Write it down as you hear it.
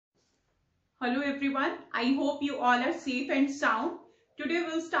Hello everyone. I hope you all are safe and sound. Today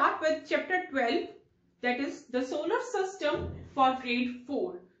we'll start with chapter 12, that is the solar system for grade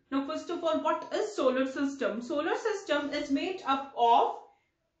 4. Now first of all, what is solar system? Solar system is made up of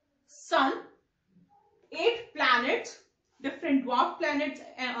sun, 8 planets, different dwarf planets,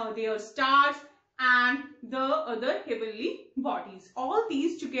 their stars and the other heavenly bodies. All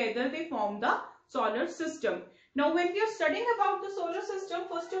these together they form the solar system. Now when we are studying about the solar system,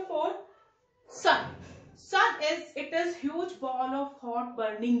 first of all, Sun. It is huge ball of hot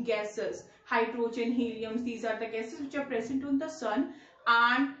burning gases. Hydrogen, helium, these are the gases which are present on the sun,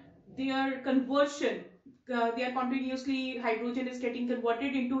 and their conversion, they are continuously, hydrogen is getting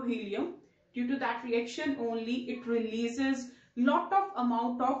converted into helium. Due to that reaction only, it releases lot of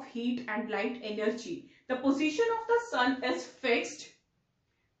amount of heat and light energy. The position of the sun is fixed.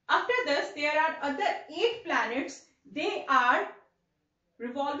 After this, there are other 8 planets. They are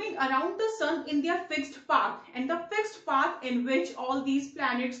revolving around the sun in their fixed path, and the fixed path in which all these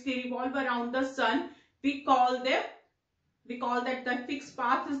planets they revolve around the sun, we call that the fixed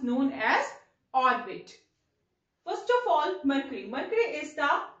path is known as orbit. First of all, Mercury. Mercury is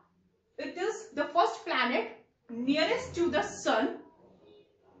the first planet nearest to the sun,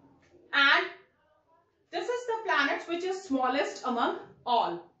 and this is the planet which is smallest among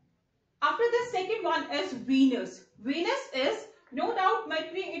all. After the second one is Venus. Venus is, no doubt,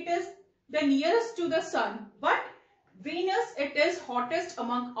 Mercury, it is the nearest to the sun, but Venus, it is hottest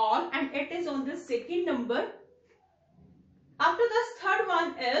among all, and it is on the second number. After this, third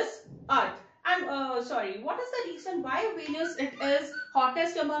one is Earth. And what is the reason why Venus it is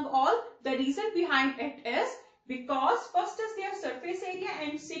hottest among all? The reason behind it is because first is their surface area,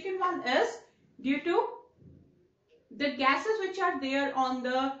 and second one is due to the gases which are there on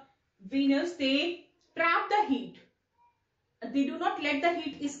the Venus, they trap the heat. They do not let the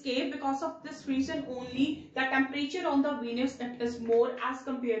heat escape. Because of this reason only, the temperature on the Venus it is more as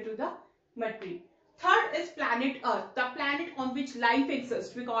compared to the Mercury. Third is planet Earth, the planet on which life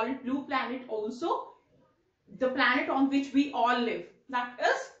exists. We call it blue planet also. The planet on which we all live, that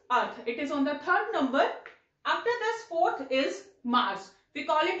is Earth. It is on the third number. After this, fourth is Mars. We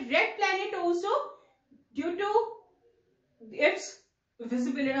call it red planet also due to its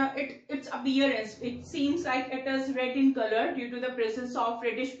visibility, its appearance. It seems like it is red in color due to the presence of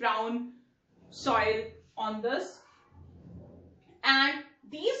reddish brown soil on this. And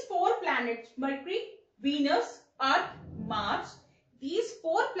these 4 planets, Mercury, Venus, Earth, Mars, these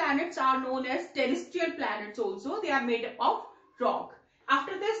 4 planets are known as terrestrial planets also. They are made up of rock.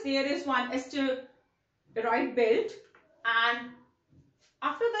 After this, there is one asteroid belt, and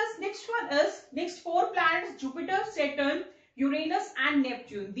after this, next 4 planets, Jupiter, Saturn, Uranus and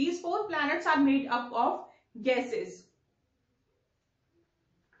Neptune. These 4 planets are made up of gases.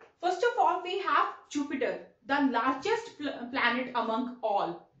 First of all, we have Jupiter, the largest planet among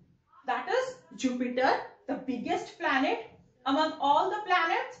all. That is Jupiter, the biggest planet among all the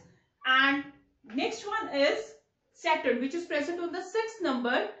planets. And next one is Saturn, which is present on the 6th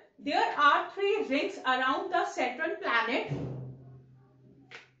number. There are 3 rings around the Saturn planet.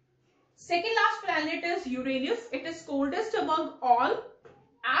 Second last planet is Uranus. It is coldest among all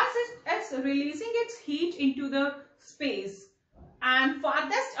as it is releasing its heat into the space. And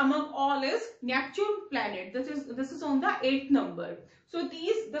farthest among all is Neptune planet. This is on the 8th number. So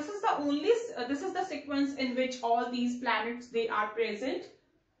this is the sequence in which all these planets they are present.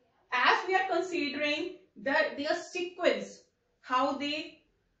 As we are considering their sequence, how they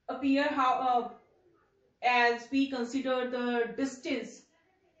appear, as we consider the distance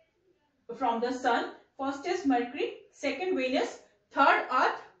from the sun. First is Mercury, second Venus, third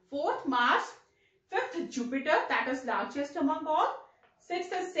Earth, fourth Mars, fifth Jupiter, that is largest among all,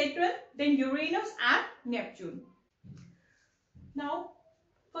 sixth is Saturn, then Uranus and Neptune. Now,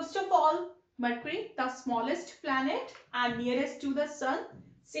 first of all, Mercury, the smallest planet and nearest to the sun.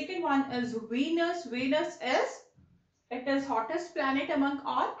 Second one is Venus. Venus is hottest planet among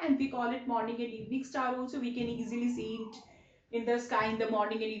all, and we call it morning and evening star also. We can easily see it in the sky in the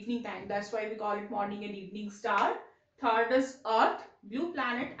morning and evening time. That's why we call it morning and evening star. Third is Earth, blue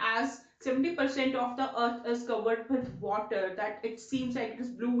planet, as 70% of the Earth is covered with water, that it seems like it is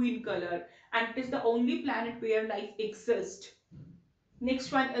blue in color, and it is the only planet where life exists.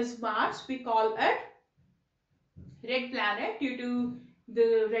 Next one is Mars. We call it red planet due to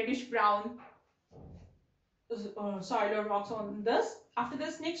the reddish brown soil or rocks on this. After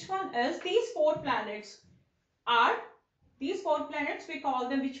this, next one is these 4 planets we call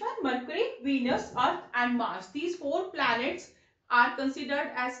them which one? Mercury, Venus, Earth and Mars. These 4 planets are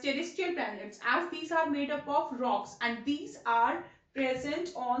considered as terrestrial planets as these are made up of rocks, and these are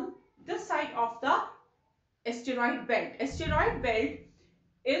present on this side of the asteroid belt. Asteroid belt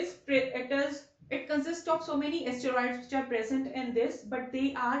it consists of so many asteroids which are present in this, but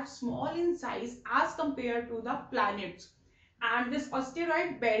they are small in size as compared to the planets. And this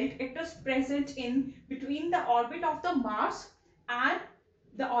asteroid belt, it is present in between the orbit of the Mars and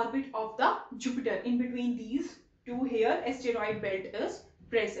the orbit of the Jupiter. In between these two here, asteroid belt is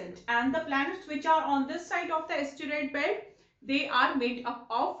present. And the planets which are on this side of the asteroid belt, they are made up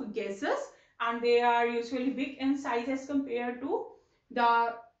of gases, and they are usually big in size as compared to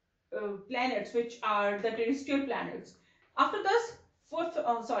the planets which are the terrestrial planets. After this,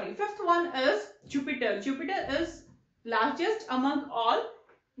 fifth one is Jupiter. Jupiter is largest among all.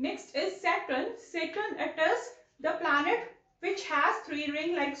 Next is Saturn. Saturn, it is the planet which has three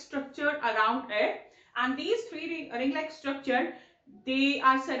ring-like structure around it, and these three ring-like structure, they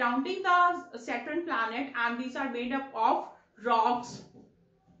are surrounding the Saturn planet, and these are made up of rocks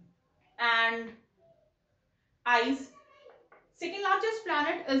and ice. Second largest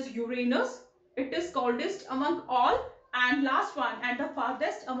planet is Uranus. It is coldest among all, and last one and the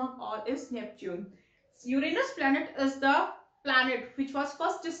farthest among all is Neptune. Uranus planet is the planet which was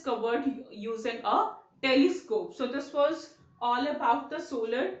first discovered using a telescope. So this was all about the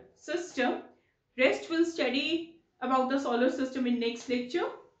solar system. Rest will study about the solar system in next lecture.